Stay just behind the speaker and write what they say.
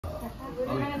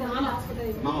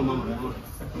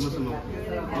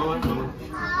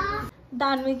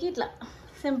దాని మీకు ఇట్లా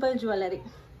సింపుల్ జ్యువెలరీ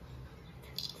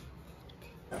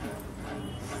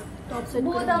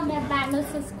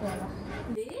బ్యాంగిల్స్ తీసుకోవాలా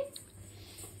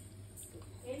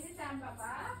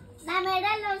నా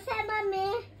మెడల్ వస్తాయి మమ్మీ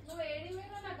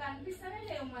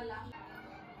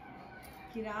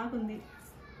కిరాకుంది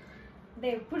అంటే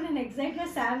ఎప్పుడు నేను ఎగ్జాక్ట్గా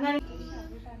శామ్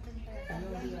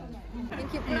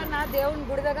ఇంకెప్పుడన్నా దేవుని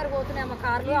గుడి దగ్గర పోతున్నాయమ్మ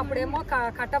కార్లు అప్పుడేమో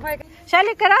కట్టపై శైలు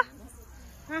ఇక్కడ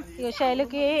ఇక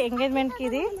శైలుకి ఎంగేజ్మెంట్కి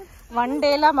ఇది 1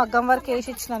 డేలా మగ్గం వర్క్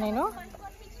వేసి ఇచ్చిన నేను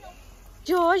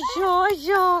జో జో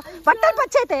జో బట్టలు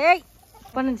పచ్చైతే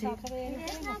ఇప్పటి నుంచి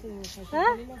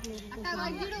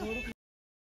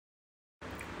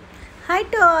hi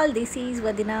to all, this is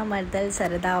వదిన మర్దల్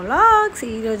సరదా వ్లాగ్స్.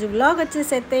 ఈరోజు వ్లాగ్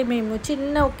వచ్చేసి అయితే మేము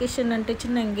చిన్న ఒకేషన్ అంటే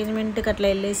చిన్న ఎంగేజ్మెంట్కి అట్లా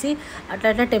వెళ్ళేసి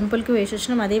అట్లా టెంపుల్కి వేసి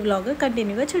వచ్చినాం. అదే వ్లాగ్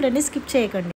కంటిన్యూగా చూడండి, స్కిప్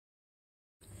చేయకండి.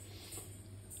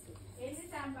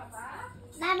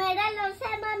 నా మెడల్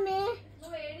వస్తాయి మమ్మీ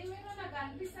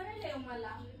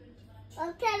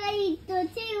ఓకేనా ఇటు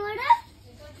వచ్చి కూడా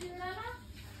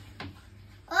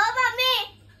ఓ మమ్మీ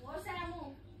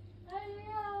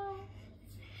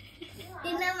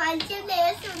నిన్న మంచి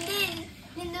లేస్తుంది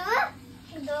నిన్ను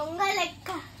దొంగ లెక్క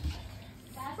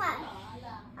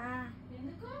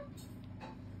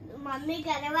మమ్మీ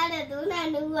కనబడదు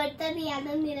నన్ను కొట్టని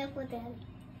అన్నం తినకపోతే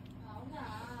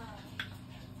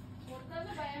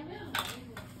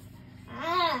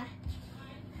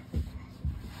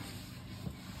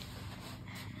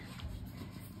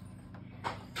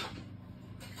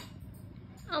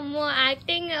అమ్మో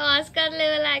యాక్టింగ్ ఆస్కార్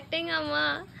లెవెల్ యాక్టింగ్ అమ్మా.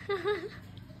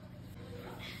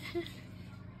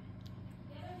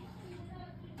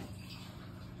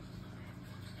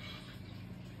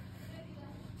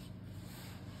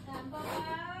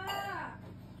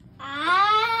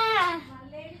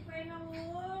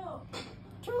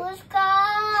 చూసుకో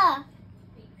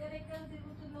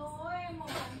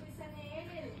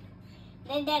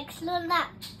నేను డెక్స్లో ఉన్నా.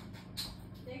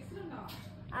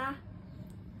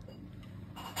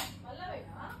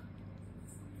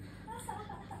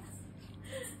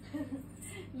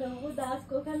 నువ్వు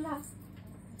దాచుకోకల్లా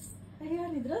అయ్యో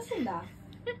నిద్ర వస్తుందా?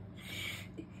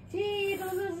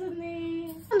 రోజు వస్తుంది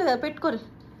కదా, పెట్టుకోరు.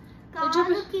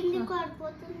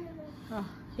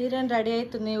 హీరోయిన్ రెడీ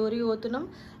అవుతుంది, ఊరికి పోతున్నాం.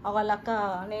 వాళ్ళ అక్క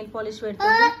నెయిల్ పాలిష్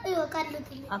పెడుతుంది.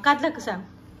 కట్లకు సామ్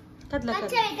కట్లకు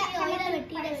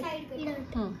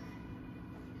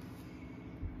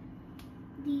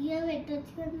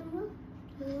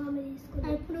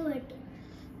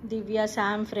దివ్య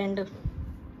శామ్ ఫ్రెండ్.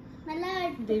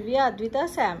 దివ్య అద్విత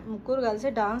శామ్ ముగ్గురు కలిసి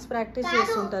డాన్స్ ప్రాక్టీస్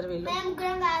చేస్తుంటారు వీళ్ళు.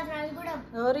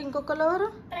 ఎవరు ఇంకొకరు ఎవరు?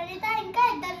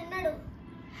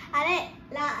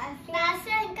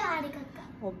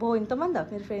 ఒబ్బో ఇంతమందా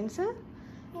మీరు ఫ్రెండ్స్?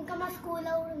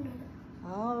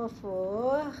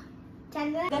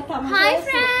 హాయ్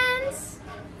ఫ్రెండ్స్,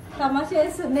 తమాషా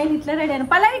చేస్తుంది. నేను ఇట్లా రెడీ అయినా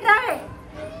పలా ఇట్లా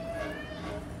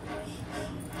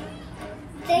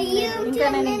ఇంకా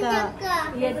నేను ఇంకా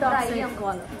ఏ టాప్స్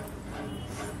వేసుకోవాలి.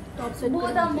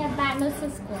 బ్యాంగిల్స్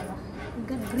తీసుకోవాలా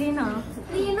ఇంకా గ్రీనా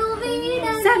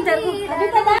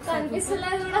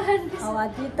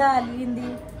అద్విత అలిగింది.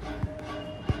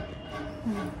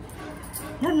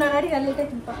 రెడీ అలిగితే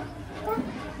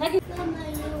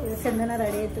చందన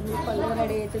రెడీ అవుతుంది, పల్లవ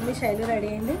రెడీ అవుతుంది, శైలు రెడీ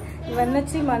అయింది. ఇవన్నీ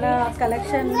వచ్చి మన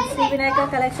కలెక్షన్ శ్రీ వినాయక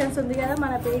కలెక్షన్స్ ఉంది కదా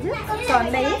మన పేజ్. సో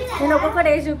అన్నయ్యి నేను ఒక్కొక్కటి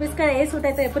వేసి చూపిస్తాను. ఏ సూట్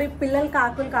అయితే ఎప్పుడు పిల్లలు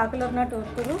కాకులు ఉన్నట్టు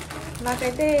వస్తున్నారు.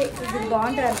 నాకైతే ఇది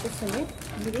బాగుంటుంది అనిపిస్తుంది.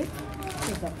 ఇది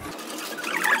చూద్దాం.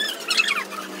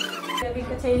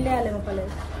 ఇంకా చేంజ్ చేయాలి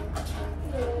పర్లేదు.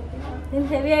 నేను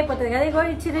హెవీ అయిపోతుంది కదా. ఇగో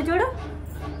ఈ చీర చూడు,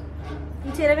 ఈ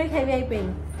చీర మీకు హెవీ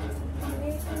అయిపోయింది.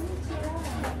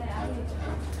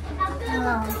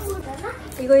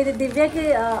 ఇగో ఇది దివ్యకి,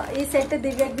 ఈ సెట్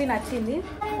దివ్యకి నచ్చింది.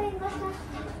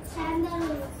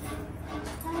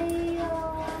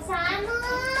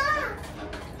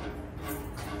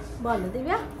 బాగుంది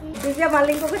దివ్య. దివ్య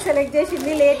మళ్ళీ ఇంకొక సెలెక్ట్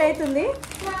చేసింది, లేట్ అవుతుంది.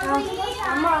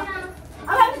 అమ్మ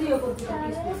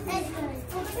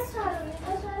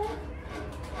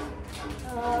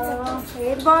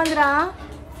ఏది బాగుందిరా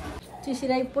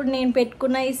చూసిరా. ఇప్పుడు నేను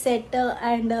పెట్టుకున్న ఈ సెట్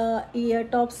అండ్ ఇయర్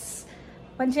టాప్స్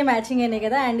మంచిగా మ్యాచింగ్ అయినాయి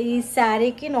కదా. అండ్ ఈ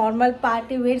శారీకి నార్మల్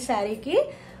పార్టీ వేర్ శారీకి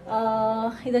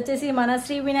ఇది వచ్చేసి మన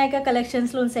శ్రీ వినాయక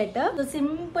కలెక్షన్స్లో సెట్.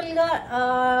 సింపుల్గా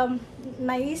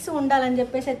నైస్ ఉండాలని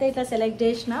చెప్పేసి అయితే ఇట్లా సెలెక్ట్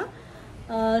చేసిన.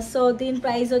 సో దీని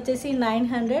ప్రైస్ వచ్చేసి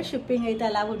 900. షిప్పింగ్ అయితే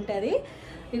అలా ఉంటుంది.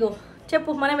 ఇగో చెప్పు,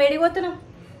 మనం ఏడిపోతున్నాం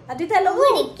అద్వితలో?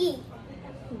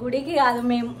 గుడికి కాదు,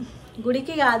 మేము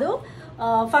గుడికి కాదు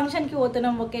ఫంక్షన్కి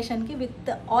పోతున్నాం, ఒకేషన్కి విత్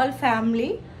ఆల్ ఫ్యామిలీ.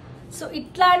 సో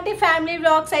ఇట్లాంటి ఫ్యామిలీ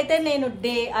వ్లాగ్స్ అయితే నేను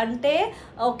అంటే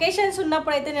ఒకేషన్స్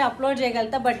ఉన్నప్పుడు అయితే నేను అప్లోడ్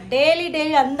చేయగలుగుతా. బట్ డైలీ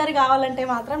అందరు కావాలంటే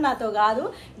మాత్రం నాతో కాదు.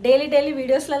 డైలీ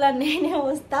వీడియోస్లలో నేనే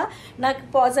వస్తా. నాకు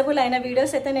పాసిబుల్ అయిన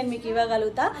వీడియోస్ అయితే నేను మీకు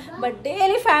ఇవ్వగలుగుతా. బట్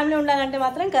డైలీ ఫ్యామిలీ ఉండాలంటే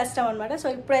మాత్రం కష్టం అనమాట. సో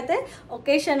ఇప్పుడైతే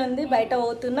ఒకేషన్ ఉంది, బయట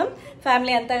పోతున్నాం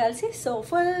ఫ్యామిలీ అంతా కలిసి. So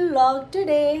full vlog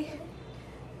today.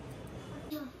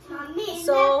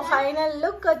 So final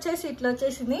look వచ్చేసి ఇట్లా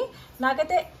వచ్చేసింది.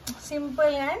 నాకైతే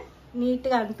సింపుల్ అండ్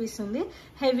నీట్గా అనిపిస్తుంది,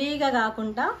 హెవీగా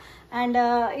కాకుండా. అండ్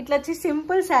ఇట్లా వచ్చి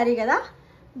సింపుల్ శారీ కదా,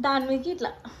 దాని మీదకి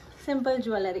ఇట్లా సింపుల్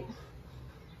జ్యువెలరీ.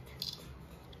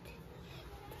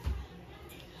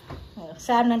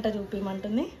 శామ్ అంట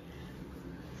చూపించమంటుంది,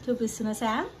 చూపిస్తున్నా.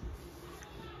 శామ్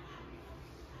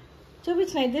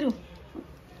చూపించిన ఇద్దరు.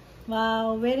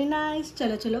 Wow, very nice.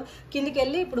 చలో కిందికి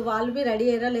వెళ్ళి ఇప్పుడు వాళ్ళు బి రెడీ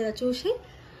అయ్యారా లేదా చూసి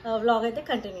వ్లాగ్ అయితే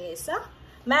కంటిన్యూ చేస్తా.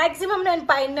 మ్యాక్సిమం నేను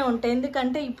పైనే ఉంటాను,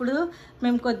 ఎందుకంటే ఇప్పుడు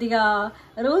మేము కొద్దిగా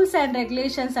రూల్స్ అండ్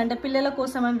రెగ్యులేషన్స్ అంటే పిల్లల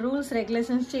కోసం అని రూల్స్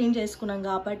రెగ్యులేషన్స్ చేంజ్ చేసుకున్నాం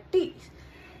కాబట్టి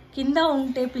కింద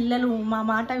ఉంటే పిల్లలు మా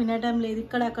మాట వినడం లేదు,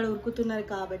 ఇక్కడ అక్కడ ఉరుకుతున్నారు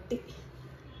కాబట్టి.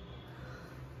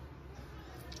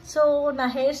 సో నా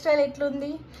హెయిర్ స్టైల్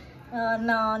ఎట్లుంది,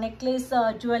 నా నెక్లెస్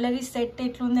జ్యువెలరీ సెట్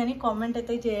ఎట్లుంది అని కామెంట్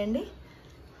అయితే చేయండి.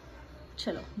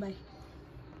 చలో బాయ్.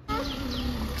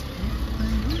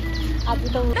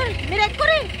 అద్భుతం. మీరు ఎక్కువ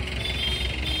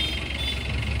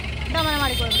మనం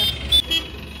ఆడుకోండి.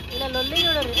 ఇలా లొల్లి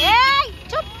చూడరు.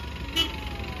 చూప్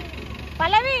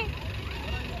పల్లవి.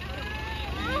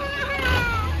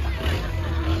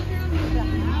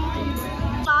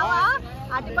 బావా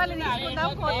అట్టిపల్లి తీసుకుందాం,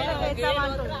 కోతలకు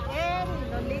వేద్దామంటారు.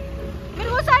 లొల్లి. మీరు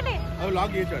కూర్చోండి.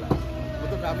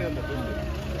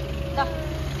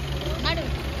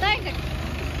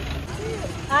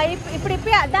 ఇప్పుడు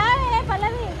ఇప్పి దా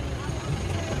పల్లవి.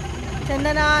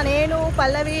 చందన, నేను,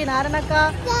 పల్లవి, నారాయణక్క,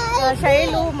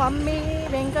 శైలు, మమ్మీ,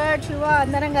 వెంకట్, శివ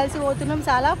అందరం కలిసి పోతున్నాం.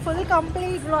 చాలా full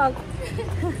complete vlog.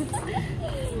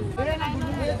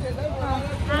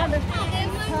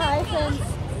 Hi friends.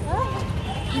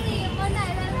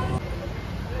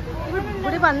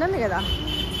 గుడి బంద్ ఉంది కదా.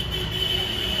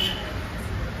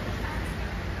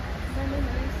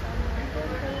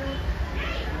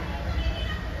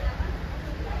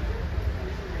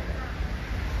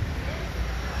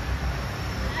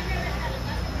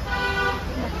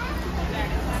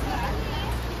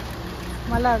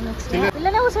 మళ్ళా నెక్స్ట్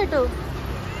పిల్లనే కూర్చోటు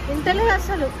ఇంటలేదు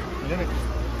అసలు.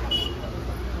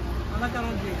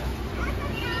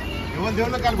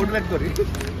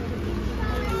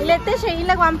 ఇలా ఎత్తేసి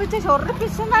ఇళ్ళకి పంపించేసి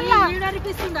ఒర్రిపిస్తుంది.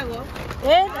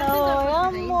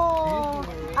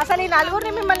 అసలు ఈ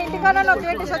నలుగురిని మిమ్మల్ని ఇంటికాడ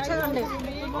నొక్కేసి వచ్చేది ఉండే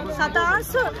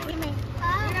సతాసు.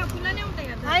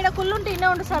 ఆయన కుళ్ళు ఉంటే ఇన్నే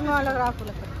ఉంటుంది సార్, వాళ్ళకి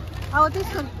రాకులు. అవి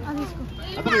తీసుకోండి, అది తీసుకో.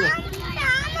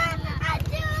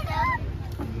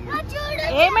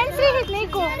 ఏమైంది శ్రీహిత్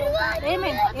నీకు?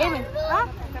 ఏమైంది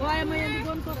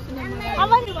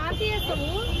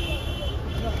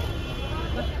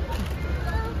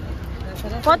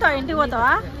పోతావా, ఇంటికి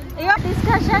పోతావా? ఇక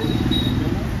డిస్కషన్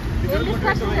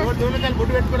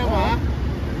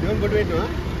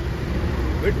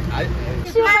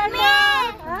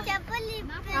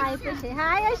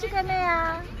హాయ్ అశికన్నయ్య.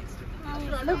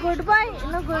 నువ్వు గుడ్ బాయ్.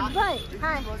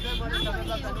 హాయ్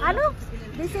అను.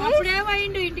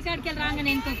 ఇంటికాడికి వెళ్ళి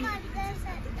రాగానే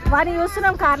వాడిని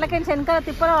చూస్తున్నాం, కార్లకి వెనకాల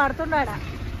తిప్పలో పడుతున్నాడా.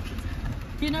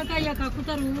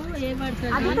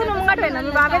 అందుకు నువ్వు ముంగట పోయినా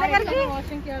మీ బాబాయ్ దగ్గరికి.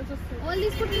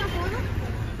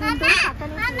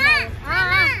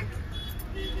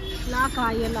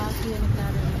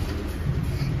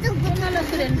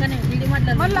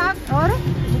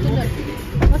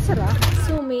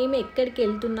 సో మేము ఎక్కడికి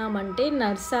వెళ్తున్నామంటే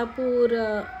నర్సాపూర్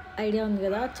ఐడియా ఉంది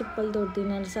కదా, చిప్పలతోటి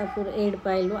నర్సాపూర్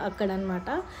ఏడుపాయలు అక్కడ అనమాట.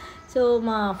 సో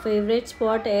మా ఫేవరెట్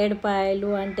స్పాట్ ఏడుపాయలు.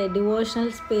 అంటే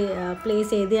డివోషనల్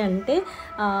ప్లేస్ ఏది అంటే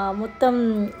మొత్తం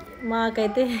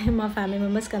మాకైతే మా ఫ్యామిలీ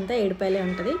మెంబర్స్కి అంతా ఏడుపాయలే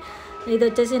ఉంటుంది. ఇది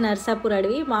వచ్చేసి నర్సాపూర్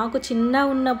అడవి. మాకు చిన్న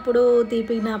ఉన్నప్పుడు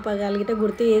తీపి జ్ఞాపకాలు గిట్ట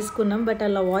గుర్తు చేసుకున్నాం. బట్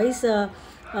అలా వాయిస్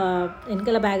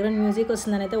వెనకాల బ్యాక్గ్రౌండ్ మ్యూజిక్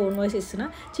వస్తుందని అయితే ఓన్ వాయిస్ ఇస్తున్నా.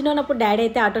 చిన్న ఉన్నప్పుడు డాడీ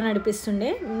అయితే ఆటో నడిపిస్తుండే.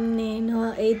 నేను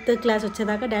 8th క్లాస్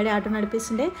వచ్చేదాకా డాడీ ఆటో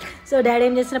నడిపిస్తుండే. సో డాడీ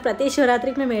ఏం చేస్తున్నా, ప్రతి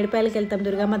శివరాత్రికి మేము ఏడుపాయలకి వెళ్తాం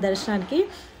దుర్గమ్మ దర్శనానికి.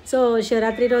 సో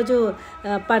శివరాత్రి రోజు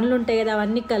పనులు ఉంటాయి కదా,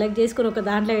 అవన్నీ కలెక్ట్ చేసుకొని ఒక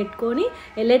దాంట్లో పెట్టుకొని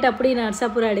వెళ్ళేటప్పుడు ఈ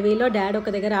నర్సాపూర్ అడవిలో డాడీ ఒక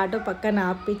దగ్గర ఆటో పక్కన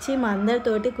ఆపించి మా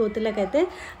అందరితోటి కూతుర్లకైతే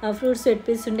ఫ్రూట్స్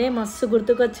పెట్టిస్తుండే. మస్తు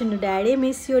గుర్తుకొచ్చిండు డాడీ.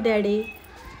 Miss you daddy.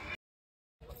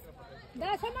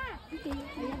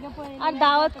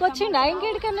 దావత్కి వచ్చిండా,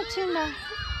 ఇంకేడికన్నా వచ్చిండా?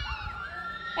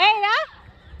 ఏరా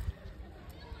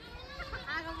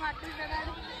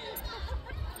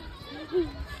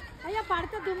అయ్యా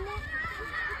పడతా దుమ్ము.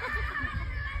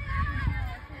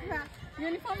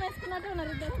 యూనిఫామ్ వేసుకున్నట్టు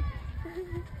ఉన్నారు ఇద్దరు.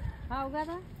 అవు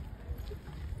కదా.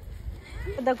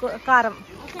 కారం.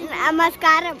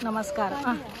 నమస్కారం. నమస్కారం.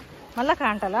 మళ్ళా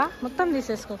కాంటలా మొత్తం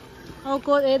తీసేసుకో.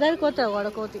 ఏదైనా కోతి వాడ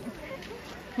కోతి.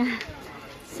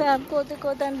 సామ్ కోతి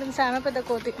కోతి అంటుంది. సామె పెద్ద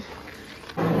కోతి.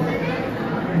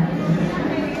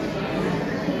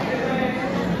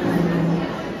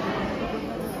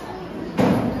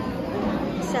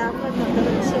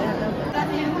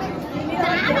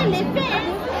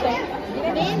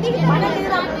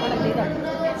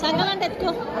 సంగలంటే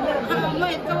ఎత్తుకో.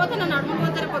 ఎత్తుకోపోతే నన్ను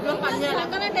అడుగుపోతారు. పొద్దున పని చేయాలి.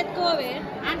 సంగలంటే ఎత్తుకోవే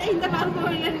అంటే ఇంత వరకు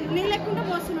నీ లేకుండా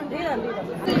పోస్తున్నాడు.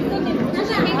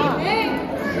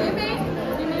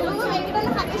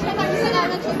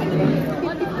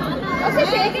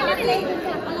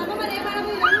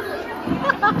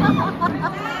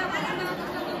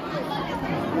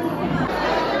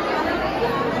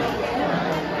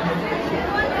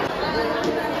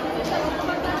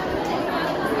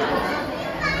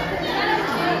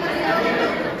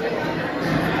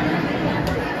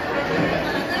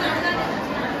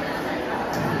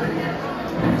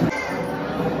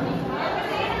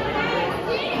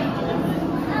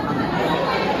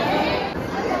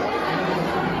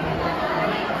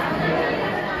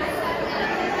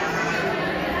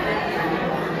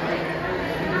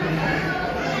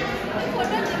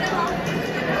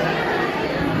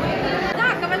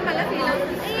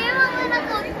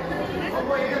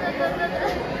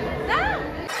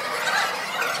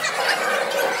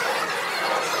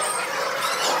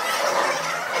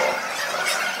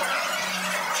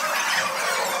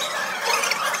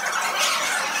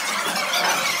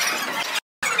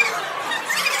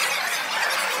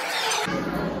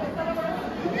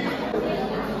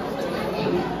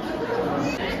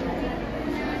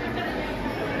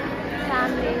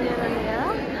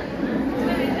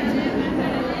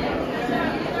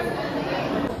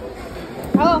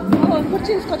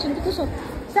 కుర్చీ తీసుకొచ్చింది. కూర్చో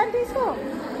సార్. తీసుకో.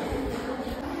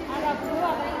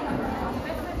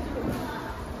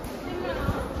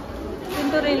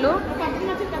 తింటూరీళ్ళు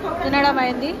తినడం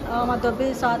అయింది. మా దొబ్బి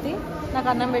స్వాతి నాకు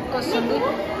అన్నం పెట్టుకొస్తుంది.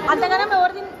 అంతగానం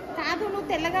ఎవరు కాదు. నువ్వు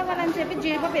తెల్లగా కావాలని చెప్పి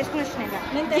జీడిపప్పు వేసుకుని వచ్చినాయి.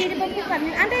 నేను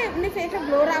జీడిపప్పు అంటే నీ ఫేస్ లో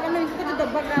గ్లో రావాలి, నువ్వు ఇంకొంచెం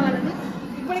దొబ్బకు రావాలని.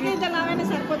 ఇప్పటికే ఇంత లావైనా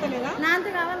సరిపోతలేదా? నా అంత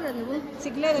కావాలి కదా. నువ్వు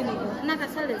సిగ్గులేదు నీకు? నాకు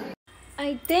అసలు లేదు.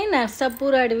 అయితే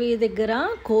నర్సాపూర్ అడవి దగ్గర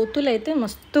కోతులు అయితే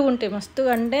మస్తుగా ఉంటాయి.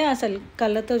 మస్తుగా అంటే అసలు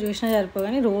కళ్ళతో చూసినా సరిపో.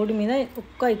 కానీ రోడ్డు మీద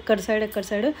ఇక్కడ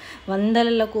సైడ్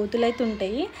వందల కోతులు అయితే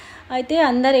ఉంటాయి. అయితే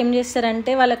అందరు ఏం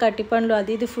చేస్తారంటే వాళ్ళకి అట్టిపండ్లు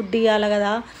అది ఇది ఫుడ్ ఇవ్వాలి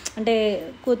కదా, అంటే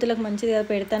కోతులకు మంచిది కదా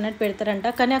పెడతారంట.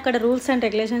 కానీ అక్కడ రూల్స్ అండ్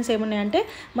రెగ్యులేషన్స్ ఏమున్నాయంటే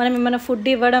మనం ఏమైనా ఫుడ్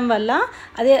ఇవ్వడం వల్ల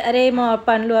అరే మా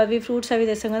పండ్లు అవి ఫ్రూట్స్ అవి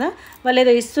తెస్తాం కదా, వాళ్ళు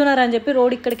ఏదో ఇస్తున్నారు అని చెప్పి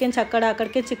రోడ్ ఇక్కడికించి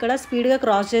అక్కడికించి ఇక్కడ స్పీడ్గా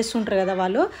క్రాస్ చేస్తుంటారు కదా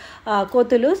వాళ్ళు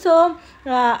కోతులు. సో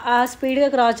ఆ స్పీడ్గా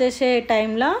క్రాస్ చేసే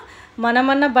టైంలో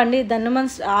మనమన్న బండి దన్నుమని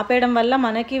ఆపేయడం వల్ల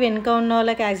మనకి వెనుక ఉన్న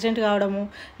వాళ్ళకి యాక్సిడెంట్ కావడము,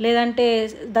 లేదంటే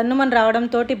దన్నుమని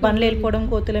రావడంతో బండ్లు వెళ్ళిపోవడం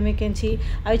కోతుల మీకించి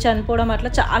అవి చనిపోవడం అట్లా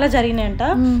చాలా జరిగినాయంట.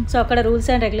 సో అక్కడ రూల్స్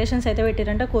అండ్ రెగ్యులేషన్స్ అయితే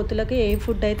పెట్టారంట కోతులకి ఏ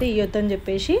ఫుడ్ అయితే ఇవ్వద్దని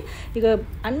చెప్పేసి. ఇక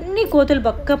అన్ని కోతులు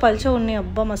బక్క పల్చ ఉన్నాయి.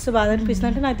 అబ్బా మస్తు బాధ అనిపిస్తుంది.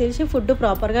 అంటే నాకు తెలిసి ఫుడ్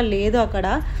ప్రాపర్గా లేదు అక్కడ,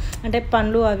 అంటే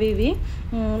పండ్లు అవి ఇవి.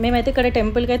 మేమైతే ఇక్కడ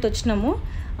టెంపుల్కి అయితే వచ్చినాము,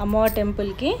 అమ్మవారి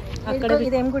టెంపుల్కి. అక్కడ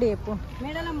ఇదేం గుడి చెప్పు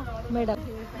మేడం.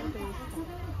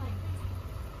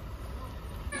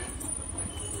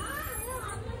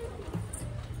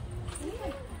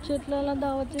 చెట్లలో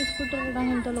దావత్ చేసుకుంటారు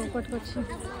ఇంత లోపలికి వచ్చి.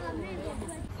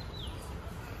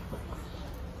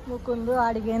 ముకుందు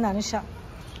అడిగేంది అనుష.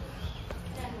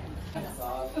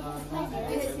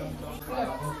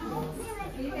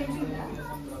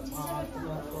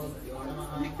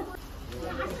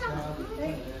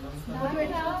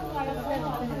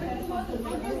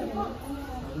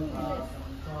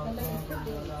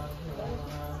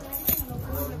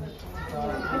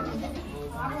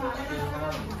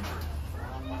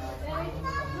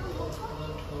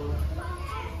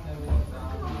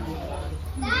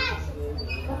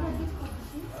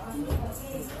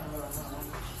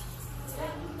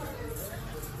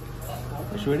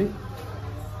 Ready?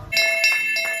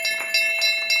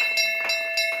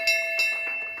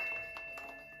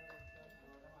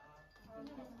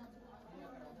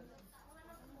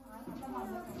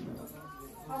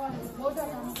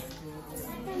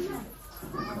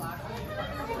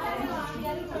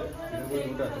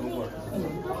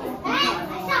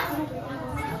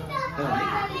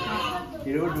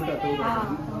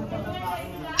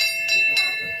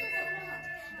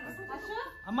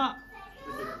 అమ్మా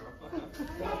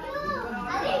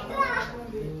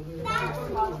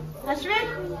అశ్విన్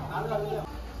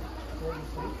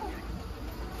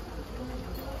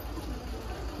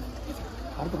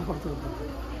అర్థం పడుతుంది.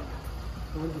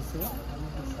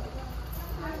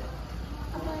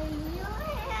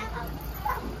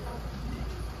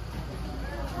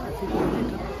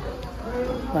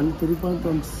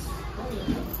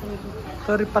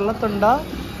 సోరి పళ్ళ తొండ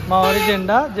మా ఊరి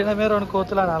జెండా జెండా మీద 2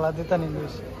 కోతులు అనాలి అది తను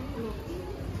ఇంగ్లీష్.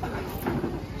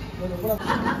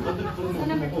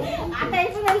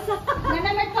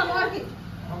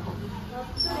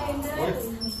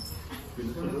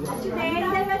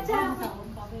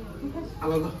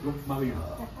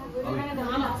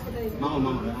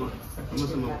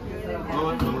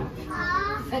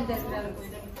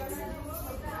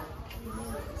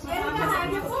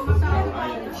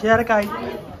 शेरकाई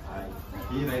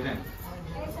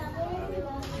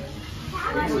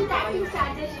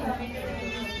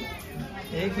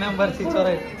 1 नंबर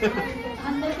चिचोरे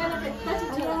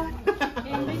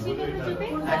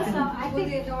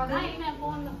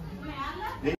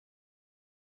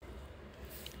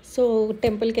సో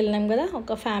టెంపుల్కి వెళ్ళినాం కదా,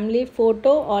 ఒక ఫ్యామిలీ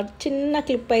ఫోటో ఆర్ చిన్న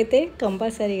క్లిప్ అయితే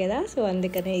కంపల్సరీ కదా, సో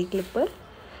అందుకనే ఈ క్లిప్.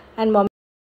 అండ్ మమ్మీ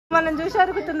మనం చూసి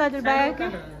అరుగుతుందా చూడు బ్యాగ్కి.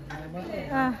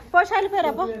 పోషాలు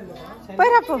పోయిరాపో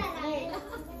పోయిరాపో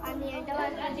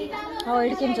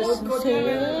ఇడికి చూస్తుంది.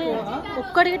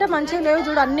 ఒక్కడి గిట మంచిగా లేవు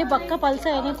చూడు, అన్ని బక్క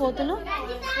పల్సాయి కోతులు,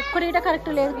 ఒక్కడి గిట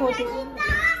కరెక్ట్ లేదు కోతి.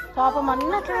 పాపం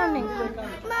అన్నట్లు ఉన్నాయి.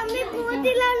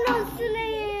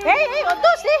 వద్దు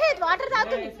శ్రీహిత్ వాటర్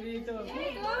తాగుతుంది.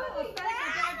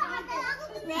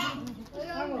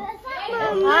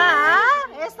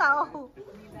 వేస్తావు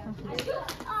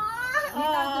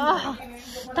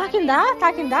తాకిందా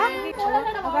తాకిందా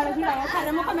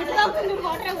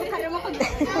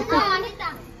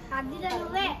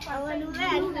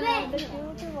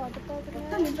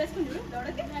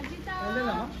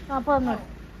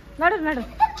నడు నడు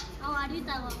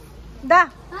దా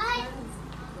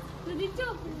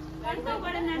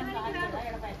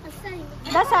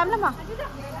శ్యామలమ్మా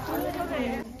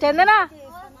చందనా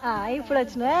ఇప్పుడు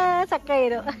వచ్చిన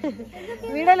చక్కగా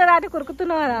వీడియోలో రాత్రి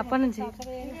కొరుకుతున్నావు కదా అప్పటి నుంచి.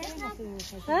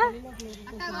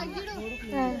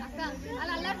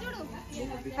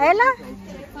 ఎలా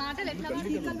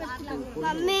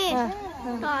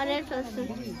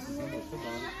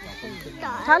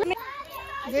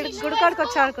గుడికాడికి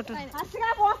వచ్చి ఆడుకుంటున్నా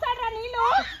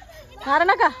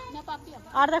నారాయణక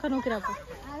ఆడదాకా నూకి రాకు.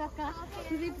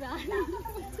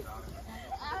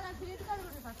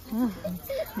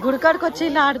 గుడికాడికి వచ్చి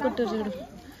ఇలా ఆడుకుంటారు చూడు.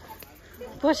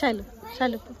 పోషాలు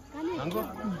చాలు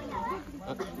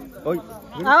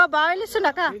బాగా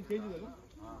వెళ్ళిస్తుండక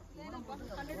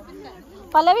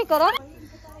పల్లవి కదా.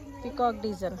 పికాక్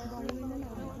డిజైన్,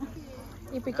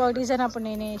 ఈ పికాక్ డిజైన్ అప్పుడు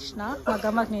నేనే వేసిన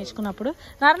మగ్గమ్మకి నేర్చుకున్నప్పుడు.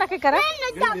 నారాయణకి కదా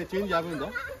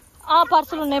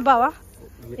పర్సులు ఉన్నాయి బావా.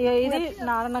 ఇది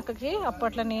నారాయణకి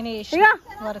అప్పట్లో నేనే వేసిన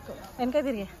వరకు వెనక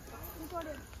తిరిగి.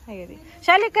 ఇది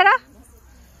శైలి కదా,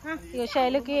 ఇక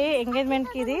శైలికి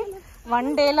ఎంగేజ్మెంట్కి ఇది 1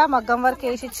 డేలా మగ్గం వర్క్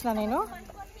వేసి ఇచ్చిన నేను.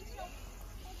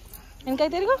 వెనక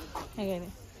తిరుగు. ఇది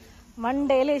 1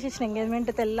 డేలో వేసి ఇచ్చిన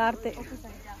ఎంగేజ్మెంట్ తెల్లారితే.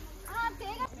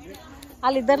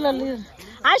 వాళ్ళిద్దరిలో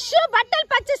అశ్వ బట్టలు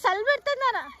పచ్చి సల్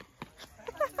పెడుతున్నారా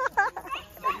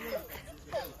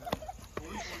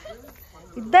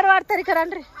ఇద్దరు వాడతారు ఇక్కడ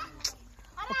రండి.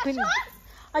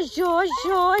 అయ్యో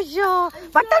అయ్యో అయ్యో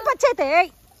బట్టలు పచ్చి అయితే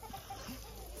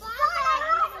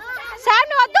శామ్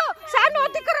నువ్వు వద్దు, శామ్ నువ్వు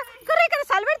వద్దు, ఇక్కడ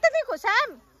సల్ పెడుతుంది నీకు.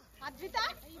 శామ్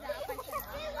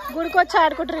గుడికి వచ్చి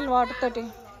ఆడుకుంటారు వాటర్ తోటి.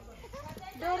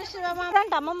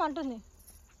 అంటే అమ్మమ్మ అంటుంది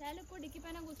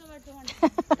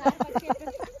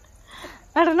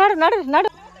నడు నడు నడు నడు.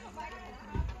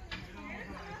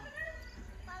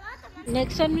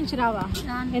 నెక్స్ట్ టైం నుంచి రావా?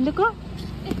 ఎందుకు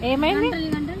ఏమైంది?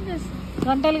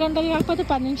 గంటలు గంటలు కాకపోతే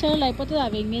 10 నిమిషాలు అయిపోతుంది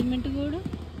అవి ఎంగేజ్మెంట్ కూడా.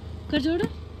 ఇక్కడ చూడు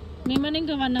మేమన్నా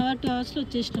ఇంకా 1 అవర్ 2 అవర్స్లో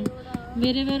వచ్చేసినాం.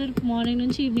 వేరే వేరే మార్నింగ్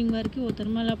నుంచి ఈవినింగ్ వరకు పోతారు.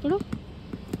 మళ్ళీ అప్పుడు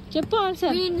చెప్పు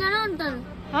ఆన్సర్.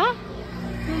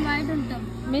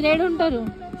 మీరు ఏడు ఉంటారు?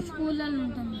 స్కూల్లో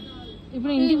ఉంటాం.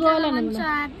 ఇప్పుడు ఇంటికి పోవాలని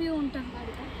హ్యాపీ ఉంటాం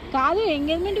కాదు,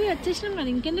 ఎంగేజ్మెంట్ వచ్చేసినాం కదా,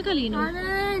 ఇంకెందుకు కలిగిన.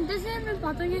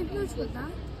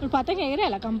 ఇప్పుడు పతంగ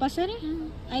ఎగరేయాలా కంపల్సరీ?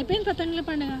 అయిపోయింది పతంగుల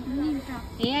పండుగ.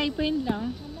 ఏ అయిపోయిందిరా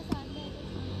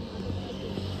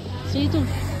శ్రీతు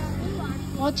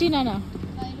వచ్చి నానా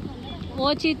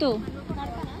ఓచీతు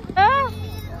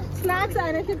స్నాక్స్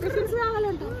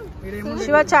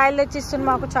శివ చాయ్ తెచ్చిస్తుంది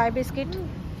మాకు. చాయ్ బిస్కెట్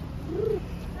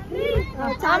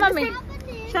మమ్మీ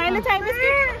చాయ్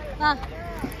బిస్కెట్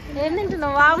ఏం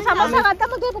తింటున్నావు? సమోసా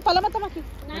అత్తమ్మకి పొలమత్తమ్మకి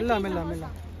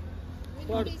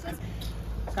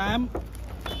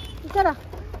ఇక్కడ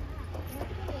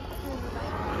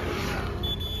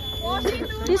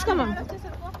తీసుకోమా.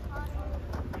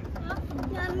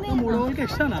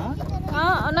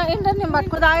 ఏంటంటే నేను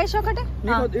పట్టుకుని తాగేసి ఒకటి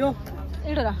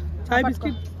ఇడురా తాయి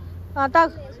బిస్కెట్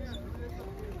తాగు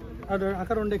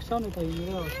అక్కడ 2 ఎక్స్ట్రా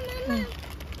ఉన్నాయి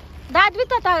దాద్వి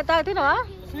తాగు తినవా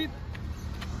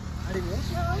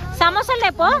సమోసాలు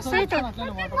లేపో స్వీట్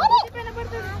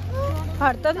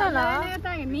పడుతుందా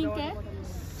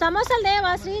సమోసాలు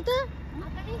లేవా స్వీట్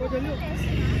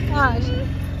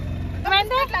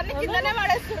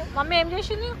మమ్మీ ఏం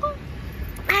చేసింది నీకు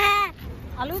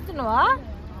అలుగుతున్నావా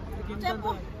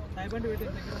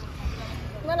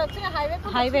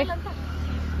హైవే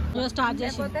స్టార్ట్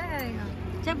చేసి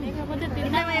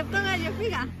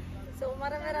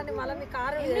సోమవారం రండి మళ్ళీ మీ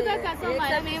కారు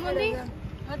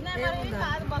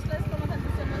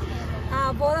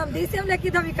పోదాం దీసం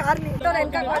లెక్కిద్దాం ఈ కార్ని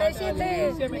వెనక పడేసి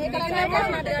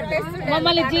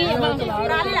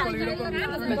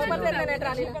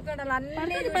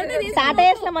టాటా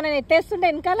వేస్తా మనం ఎత్తేస్తుంటే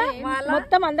వెనకాల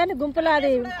మొత్తం అందరిని గుంపులో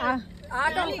అది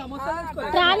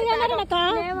ట్రాలీ అన్నారనక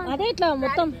అదే ఇట్లా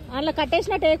మొత్తం అందులో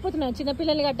కట్టేసినట్టు వేయకపోతున్నాం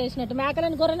చిన్నపిల్లలు కట్టేసినట్టు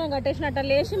మేకలను గొర్రెలను కట్టేసినట్టు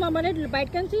లేచి మమ్మల్ని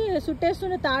బయటకి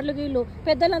సుట్టేస్తుండే తాళ్ళు గీళ్ళు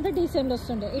పెద్దలంతా డీసెంట్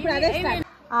వస్తుండే ఇప్పుడు అదే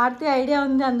ఆర్తి ఐడియా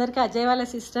ఉంది అందరికి అజయ్ వాళ్ళ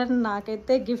సిస్టర్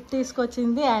నాకైతే గిఫ్ట్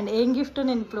తీసుకొచ్చింది అండ్ ఏం గిఫ్ట్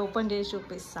నేను ఇప్పుడు ఓపెన్ చేసి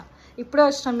చూపిస్తాను ఇప్పుడే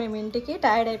వచ్చినాం మేము ఇంటికి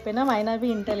టైర్డ్ అయిపోయినాం అయినా బి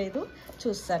ఇంటలేదు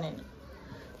చూస్తాను నేను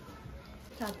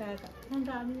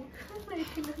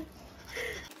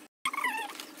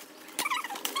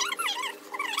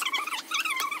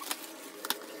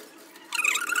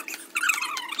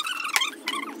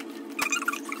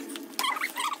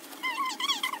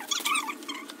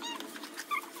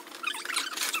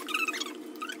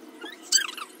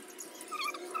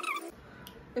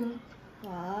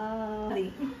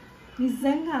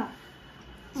నిజంగా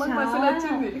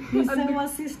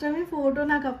మస్తు ఇష్టమే ఫోటో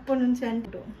నాకు అప్పటి నుంచి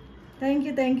అంటూ థ్యాంక్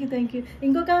యూ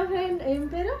ఇంకొక ఫ్రెండ్ ఏం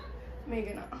పేరు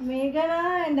మేఘనా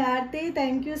and Aarti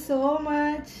thank you so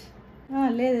much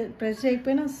లేదు ప్రెస్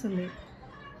చేయకపోయినా వస్తుంది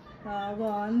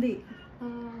బాగుంది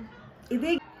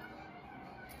ఇది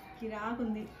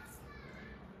కిరాకుంది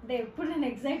అంటే ఎప్పుడు నేను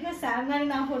ఎగ్జాక్ట్గా శామ్ గారి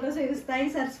నా ఫొటోస్ చూస్తాయి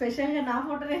సార్ స్పెషల్గా నా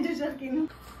ఫోటో నేను చూసరికి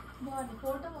బాగుంది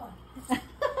ఫోటో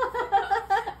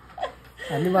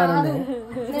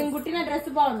నేను కుట్టిన డ్రెస్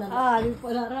బాగుంది అది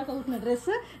కుట్టిన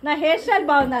డ్రెస్ నా హెయిర్ స్టైల్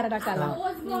బాగుంది నాకు అలా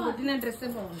కుట్టిన డ్రెస్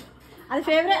బాగుంది అది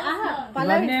ఫేవరెట్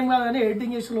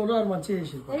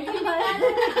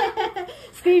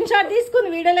స్క్రీన్ షాట్ తీసుకుని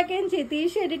వీడియోలకేంచి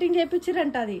తీసి ఎడిటింగ్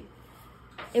చేయించారంట అది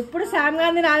ఎప్పుడు శామ్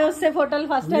గాంధీ నాది వస్తే ఫోటోలు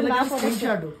ఫస్ట్ టైం నా ఫోటో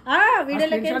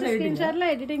వీడియోలకేంచి స్క్రీన్ షాట్ లో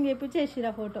ఎడిటింగ్ చేయించేసి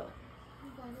ఆ ఫోటో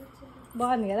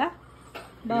బాగుంది కదా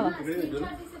బాగా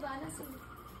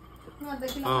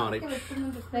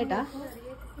రైటా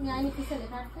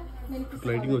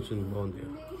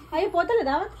అవి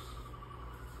పోతలేదా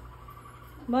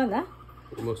బాగుందా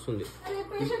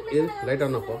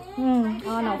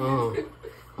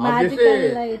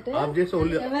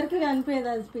ఎవరికి కనిపించదు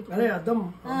అది స్పీకర్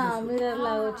మిర్రర్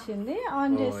లాగా వచ్చింది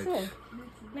ఆన్ చేస్తే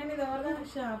నేను ఇది ఎవరిదా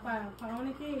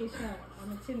పవన్కి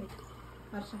వచ్చింది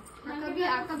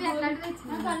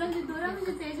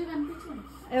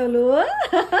ఎవరు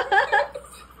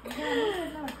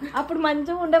అప్పుడు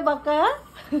మంచిగా ఉండే బక్క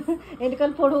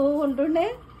ఎన్నికలు పొడుగు ఉంటుండే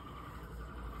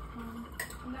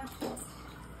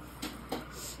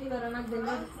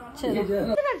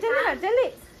చల్లి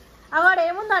అవాడు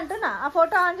ఏముంది అంటున్నా ఆ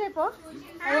ఫోటో ఆన్ చేయపో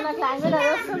అది నాకు లాంగ్వేజ్ అది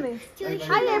వస్తుంది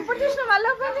అది ఎప్పుడు చూసిన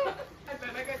మళ్ళీ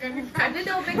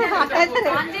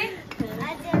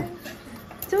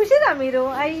చూసిరా మీరు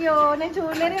అయ్యో నేను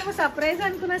చూడలేరేమో సర్ప్రైజ్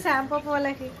అనుకున్నా శాంపూ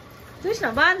వాళ్ళకి చూసినా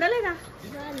బాగుందా లేదా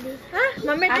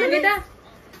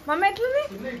మమ్మీ ఎట్లుంది